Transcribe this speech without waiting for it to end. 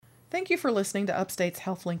Thank you for listening to Upstate's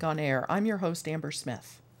HealthLink on Air. I'm your host, Amber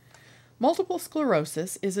Smith. Multiple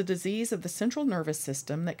sclerosis is a disease of the central nervous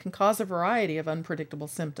system that can cause a variety of unpredictable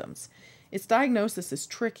symptoms. Its diagnosis is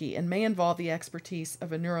tricky and may involve the expertise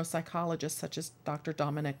of a neuropsychologist such as Dr.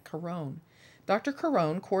 Dominic Carone. Dr.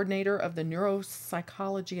 Carone, coordinator of the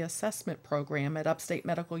Neuropsychology Assessment Program at Upstate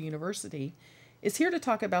Medical University, is here to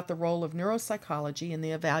talk about the role of neuropsychology in the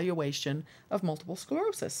evaluation of multiple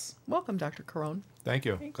sclerosis. Welcome, Dr. Carone. Thank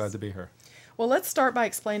you. Thanks. Glad to be here. Well, let's start by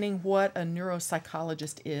explaining what a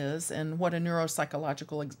neuropsychologist is and what a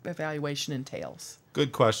neuropsychological evaluation entails.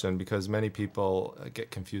 Good question, because many people get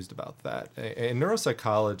confused about that. A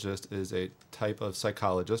neuropsychologist is a type of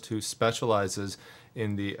psychologist who specializes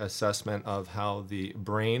in the assessment of how the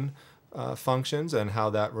brain functions and how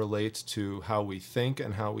that relates to how we think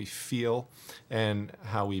and how we feel and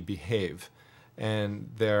how we behave. And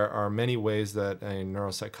there are many ways that a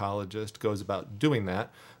neuropsychologist goes about doing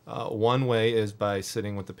that. One way is by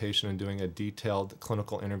sitting with the patient and doing a detailed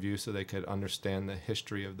clinical interview so they could understand the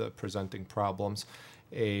history of the presenting problems.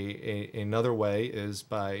 Another way is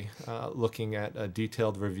by looking at a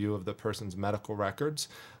detailed review of the person's medical records.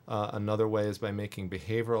 Another way is by making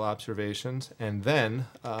behavioral observations. And then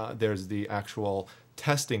there's the actual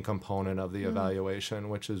testing component of the evaluation,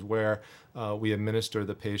 which is where we administer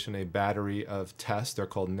the patient a battery of tests. They're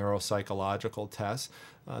called neuropsychological tests.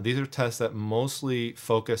 These are tests that mostly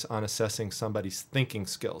focus on assessing somebody's thinking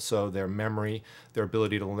skills, so their memory, their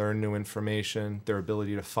ability to learn new information, their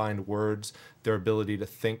ability to find words, their ability to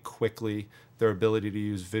think quickly, their ability to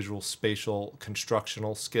use visual spatial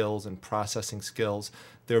constructional skills and processing skills,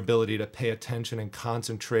 their ability to pay attention and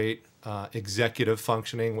concentrate, executive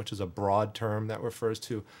functioning, which is a broad term that refers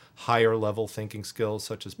to higher level thinking skills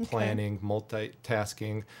such as planning,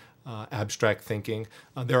 multitasking, abstract thinking.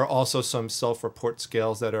 There are also some self-report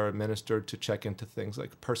scales that are administered to check into things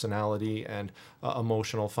like personality and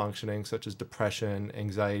emotional functioning, such as depression,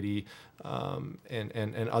 anxiety,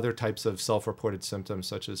 and other types of self-reported symptoms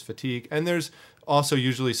such as fatigue. And there's also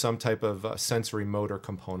usually some type of sensory motor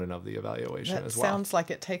component of the evaluation as well. That sounds like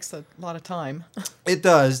it takes a lot of time. It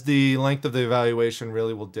does. The length of the evaluation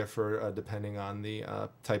really will differ depending on the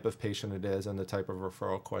type of patient it is and the type of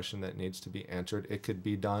referral question that needs to be answered. It could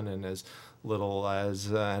be done in as little as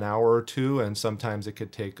an hour or two, and sometimes it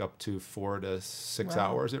could take up to 4 to 6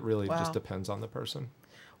 hours. It really just depends on the person.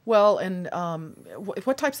 Well, and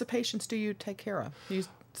what types of patients do you take care of? Do you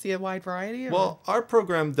see a wide variety? Or? Well, our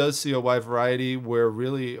program does see a wide variety. We're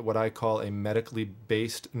really what I call a medically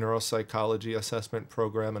based neuropsychology assessment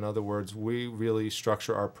program. In other words, we really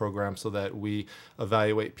structure our program so that we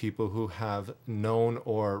evaluate people who have known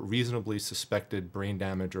or reasonably suspected brain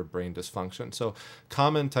damage or brain dysfunction. So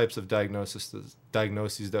common types of diagnoses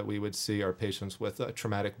that we would see are patients with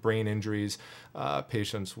traumatic brain injuries,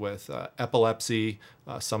 patients with epilepsy,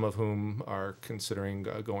 some of whom are considering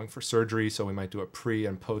going for surgery, so we might do a pre-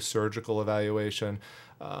 and post-surgical evaluation,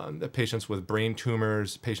 the patients with brain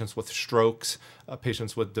tumors, patients with strokes,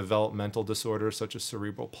 patients with developmental disorders such as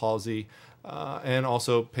cerebral palsy, and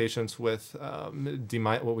also patients with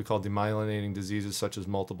what we call demyelinating diseases such as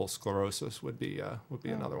multiple sclerosis would be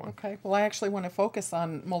another one. Okay. Well, I actually want to focus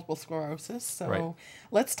on multiple sclerosis, so Right.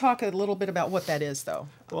 Let's talk a little bit about what that is, though.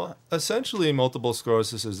 Well, essentially, multiple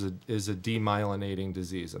sclerosis is a demyelinating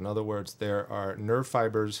disease. In other words, there are nerve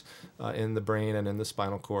fibers in the brain and in the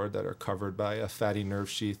spinal cord that are covered by a fatty nerve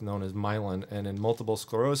sheath known as myelin. And in multiple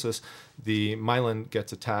sclerosis, the myelin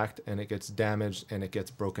gets attacked and it gets damaged and it gets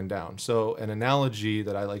broken down. So an analogy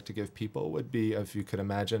that I like to give people would be if you could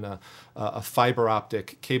imagine a fiber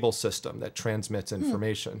optic cable system that transmits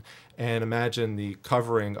information. And imagine the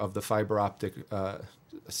covering of the fiber optic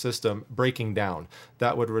system breaking down.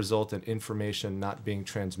 That would result in information not being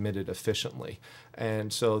transmitted efficiently.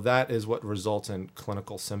 And so that is what results in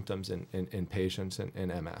clinical symptoms in patients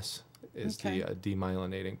in MS. Is the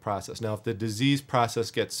demyelinating process. Now, if the disease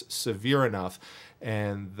process gets severe enough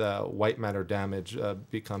and the white matter damage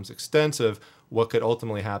becomes extensive, what could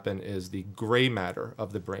ultimately happen is the gray matter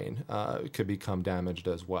of the brain could become damaged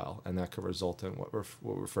as well, and that could result in what we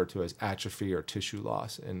refer to as atrophy or tissue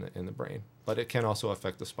loss in the brain. But it can also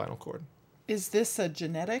affect the spinal cord. Is this a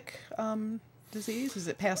genetic disease? Is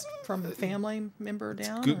it passed from a family member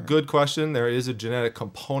down? Good question. There is a genetic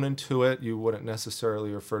component to it. You wouldn't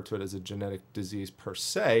necessarily refer to it as a genetic disease per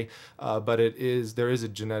se, but there is a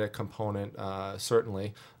genetic component,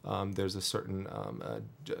 certainly. There's a certain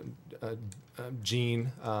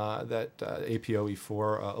gene, that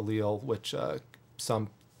APOE4 allele, which some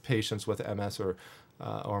patients with MS or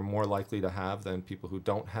or more likely to have than people who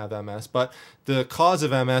don't have MS. But the cause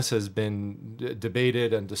of MS has been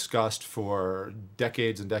debated and discussed for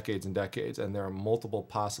decades and decades and decades, and there are multiple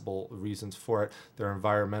possible reasons for it. There are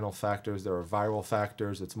environmental factors, there are viral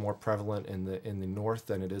factors. It's more prevalent in the north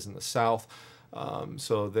than it is in the south.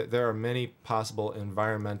 So there are many possible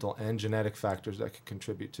environmental and genetic factors that could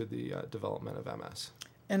contribute to the development of MS.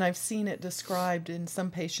 And I've seen it described in some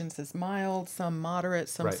patients as mild, some moderate,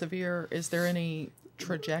 some Right. severe. Is there any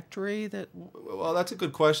trajectory that... Well, that's a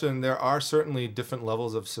good question. There are certainly different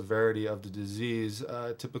levels of severity of the disease,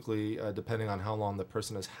 typically depending on how long the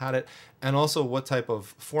person has had it, and also what type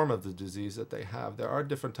of form of the disease that they have. There are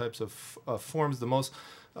different types of forms. The most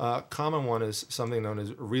common one is something known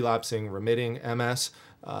as relapsing remitting MS.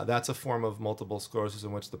 That's a form of multiple sclerosis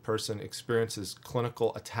in which the person experiences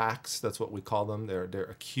clinical attacks. That's what we call them. They're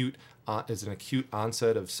acute. Is an acute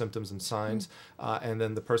onset of symptoms and signs, and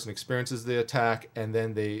then the person experiences the attack, and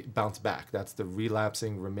then they bounce back. That's the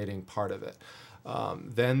relapsing remitting part of it.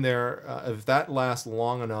 Then if that lasts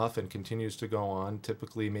long enough and continues to go on,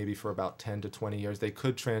 typically maybe for about 10 to 20 years, they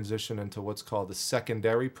could transition into what's called the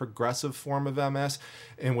secondary progressive form of MS,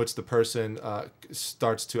 in which the person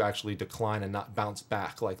starts to actually decline and not bounce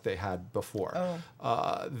back like they had before.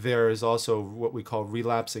 There is also what we call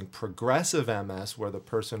relapsing progressive MS, where the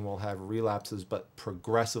person will have relapses but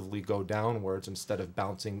progressively go downwards instead of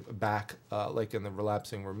bouncing back like in the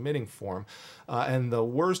relapsing remitting form. And the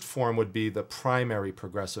worst form would be the primary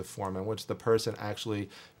progressive form, in which the person actually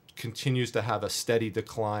continues to have a steady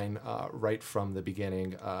decline right from the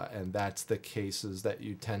beginning, and that's the cases that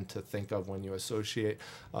you tend to think of when you associate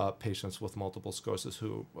patients with multiple sclerosis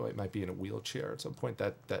who might be in a wheelchair at some point.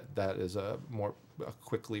 That is a more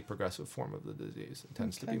quickly progressive form of the disease. It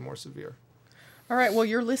tends to be more severe. All right, well,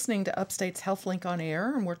 you're listening to Upstate's HealthLink on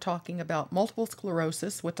Air, and we're talking about multiple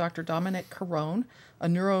sclerosis with Dr. Dominic Carone, a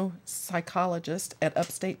neuropsychologist at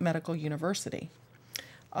Upstate Medical University.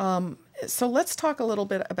 So let's talk a little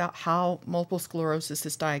bit about how multiple sclerosis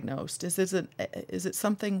is diagnosed. Is it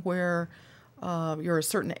something where you're a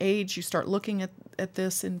certain age, you start looking at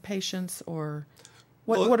this in patients, or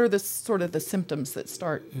what are the sort of the symptoms that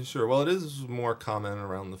start? Sure. Well, it is more common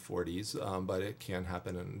around the 40s, but it can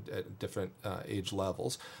happen at different age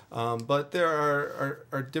levels. But there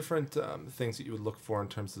are different things that you would look for in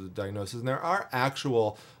terms of the diagnosis. And there are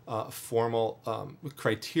actual formal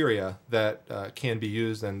criteria that can be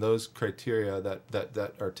used, and those criteria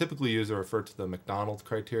that are typically used are referred to the McDonald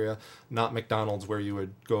criteria, not McDonald's where you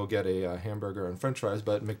would go get a hamburger and french fries,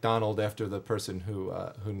 but McDonald after the person who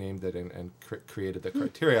named it and created the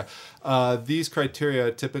criteria. These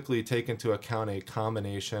criteria typically take into account a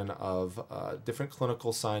combination of different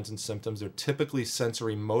clinical signs and symptoms. They're typically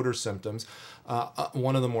sensory motor symptoms.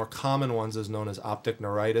 One of the more common ones is known as optic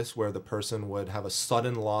neuritis, where the person would have a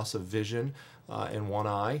sudden loss of vision in one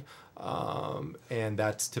eye. And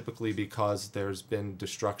that's typically because there's been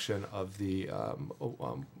destruction of the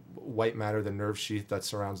white matter, the nerve sheath that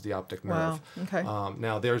surrounds the optic nerve. Wow. Okay.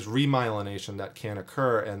 Now, there's remyelination that can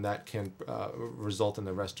occur, and that can result in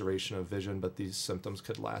the restoration of vision, but these symptoms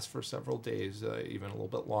could last for several days, even a little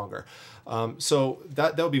bit longer. So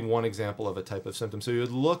that would be one example of a type of symptom. So you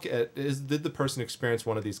would look at, did the person experience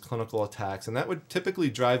one of these clinical attacks? And that would typically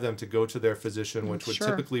drive them to go to their physician, which would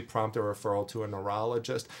typically prompt a referral to a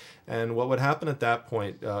neurologist. And what would happen at that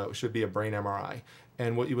point should be a brain MRI.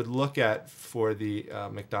 And what you would look at for the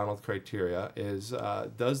McDonald criteria is,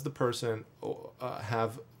 does the person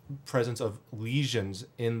have presence of lesions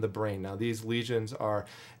in the brain? Now, these lesions are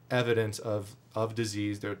evidence of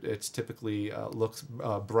disease. It's typically looks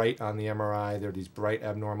bright on the MRI. There are these bright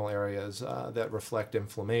abnormal areas that reflect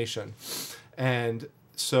inflammation. And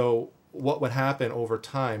so what would happen over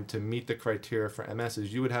time to meet the criteria for MS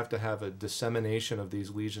is you would have to have a dissemination of these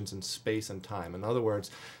lesions in space and time. In other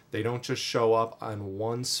words, they don't just show up on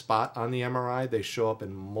one spot on the MRI, they show up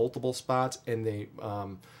in multiple spots, and they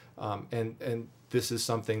and this is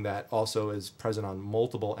something that also is present on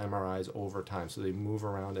multiple MRIs over time. So they move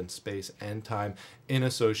around in space and time in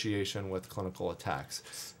association with clinical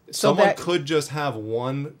attacks. Someone could just have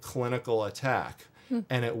one clinical attack,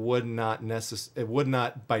 and it would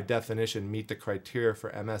not by definition meet the criteria for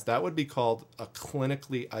MS. That would be called a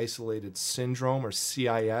clinically isolated syndrome, or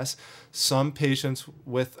CIS. Some patients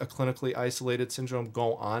with a clinically isolated syndrome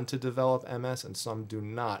go on to develop MS, and some do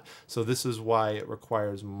not. So this is why it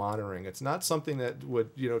requires monitoring. It's not something that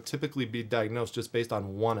would typically be diagnosed just based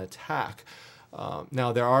on one attack.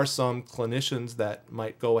 Now, there are some clinicians that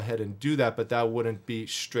might go ahead and do that, but that wouldn't be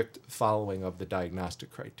strict following of the diagnostic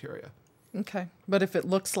criteria. Okay. But if it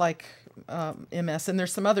looks like MS, and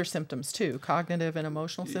there's some other symptoms too, cognitive and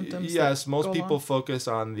emotional symptoms. Yes, that most go people along? focus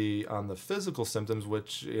on the physical symptoms,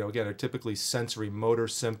 which again are typically sensory motor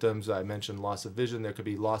symptoms. I mentioned loss of vision. There could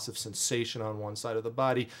be loss of sensation on one side of the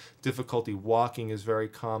body. Difficulty walking is very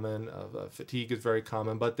common. Fatigue is very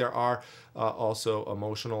common, but there are also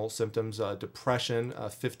emotional symptoms. Depression.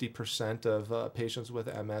 50% of patients with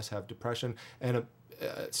MS have depression, and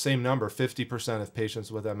same number, 50% of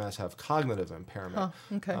patients with MS have cognitive impairment.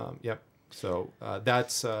 Huh. Okay. Yep. So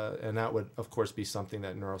that's, and that would, of course, be something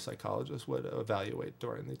that neuropsychologists would evaluate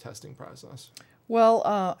during the testing process.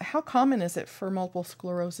 Well, how common is it for multiple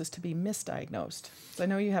sclerosis to be misdiagnosed? So I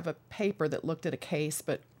know you have a paper that looked at a case,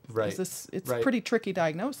 but Right. it's Right. pretty tricky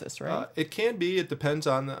diagnosis, right? It can be. It depends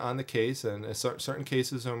on the case, and certain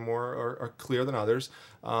cases are more are clear than others.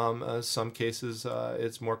 Some cases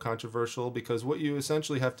it's more controversial because what you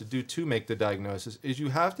essentially have to do to make the diagnosis is you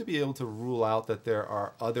have to be able to rule out that there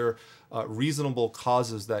are other reasonable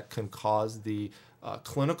causes that can cause the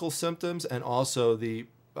clinical symptoms and also the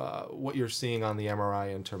what you're seeing on the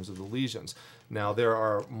MRI in terms of the lesions. Now, there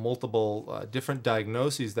are multiple different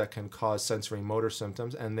diagnoses that can cause sensory motor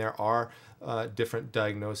symptoms, and there are different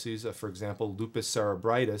diagnoses. For example, lupus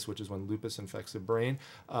cerebritis, which is when lupus infects the brain,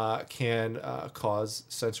 can cause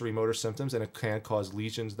sensory motor symptoms, and it can cause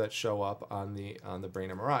lesions that show up on the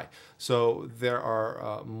brain MRI. So there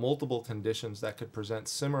are multiple conditions that could present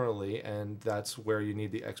similarly, and that's where you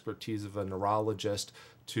need the expertise of a neurologist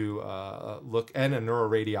to look, and a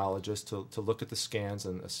neuroradiologist to look at the scans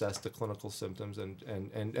and assess the clinical symptoms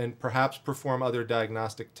and perhaps perform other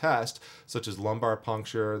diagnostic tests such as lumbar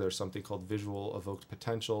puncture. There's something called visual evoked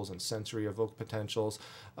potentials and sensory evoked potentials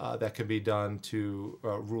that can be done to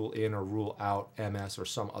rule in or rule out MS or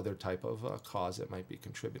some other type of cause that might be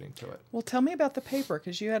contributing to it. Well, tell me about the paper,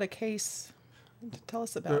 because you had a case to tell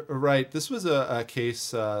us about. Right. This was a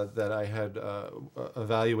case that I had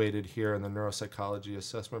evaluated here in the neuropsychology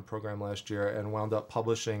assessment program last year, and wound up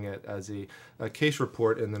publishing it as a case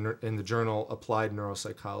report in the journal Applied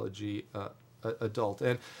Neuropsychology Adult.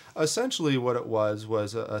 And essentially, what it was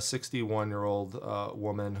a 61-year-old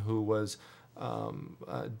woman who was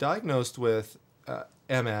diagnosed with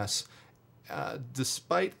MS.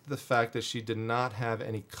 Despite the fact that she did not have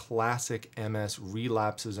any classic MS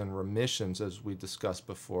relapses and remissions, as we discussed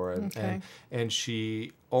before, and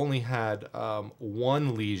she only had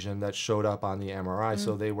one lesion that showed up on the MRI,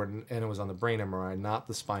 so they were, and it was on the brain MRI, not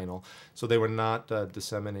the spinal, so they were not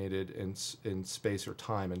disseminated in space or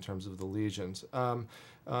time in terms of the lesions.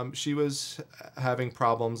 She was having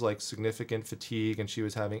problems like significant fatigue, and she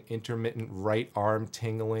was having intermittent right arm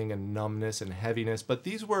tingling and numbness and heaviness. But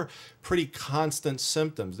these were pretty constant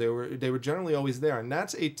symptoms. They were generally always there, and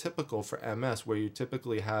that's atypical for MS, where you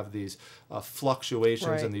typically have these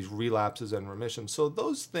fluctuations and these relapses and remissions. So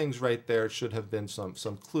those things right there should have been some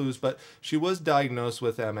clues. But she was diagnosed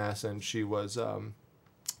with MS, and she was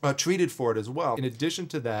treated for it as well. In addition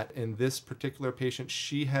to that, in this particular patient,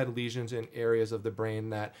 she had lesions in areas of the brain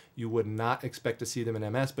that you would not expect to see them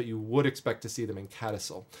in MS, but you would expect to see them in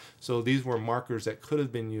CADASIL. So these were markers that could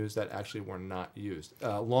have been used that actually were not used.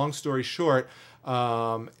 Long story short,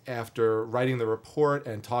 after writing the report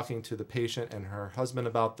and talking to the patient and her husband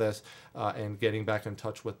about this, and getting back in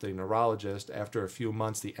touch with the neurologist, after a few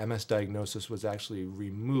months, the MS diagnosis was actually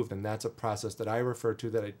removed, and that's a process that I refer to,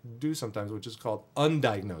 that I do sometimes, which is called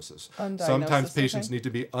undiagnosis. Sometimes patients need to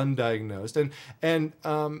be undiagnosed, and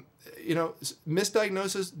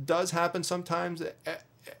misdiagnosis does happen sometimes.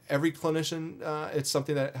 Every clinician, it's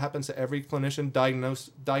something that happens to every clinician.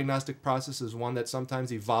 Diagnostic process is one that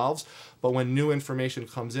sometimes evolves, but when new information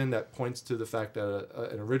comes in that points to the fact that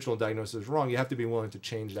an original diagnosis is wrong, you have to be willing to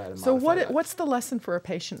change that and modify that. What's the lesson for a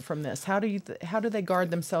patient from this? How do they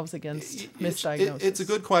guard themselves against misdiagnosis? It's a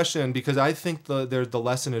good question, because I think the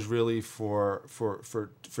lesson is really for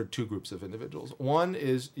two groups of individuals. One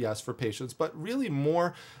is, yes, for patients, but really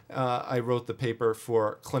more, I wrote the paper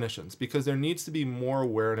for clinicians, because there needs to be more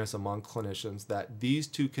awareness among clinicians that these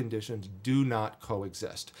two conditions do not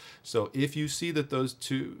coexist. So if you see that those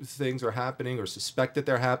two things are happening, or suspect that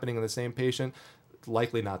they're happening in the same patient,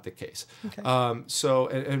 likely not the case. Okay. So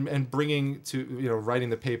bringing to, writing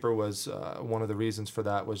the paper was one of the reasons for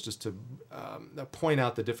that, was just to point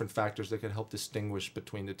out the different factors that can help distinguish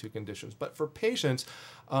between the two conditions. But for patients,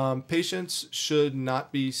 patients should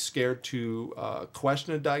not be scared to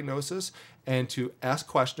question a diagnosis and to ask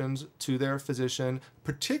questions to their physician,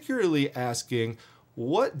 particularly asking,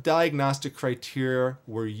 what diagnostic criteria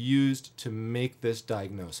were used to make this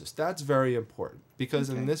diagnosis? That's very important, because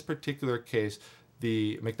in this particular case,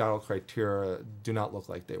 the McDonald criteria do not look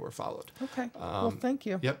like they were followed. Okay. Well, thank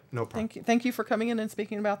you. Yep, no problem. Thank you. Thank you for coming in and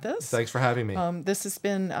speaking about this. Thanks for having me. This has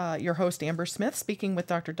been your host, Amber Smith, speaking with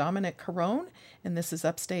Dr. Dominic Carone, and this is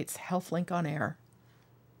Upstate's HealthLink on Air.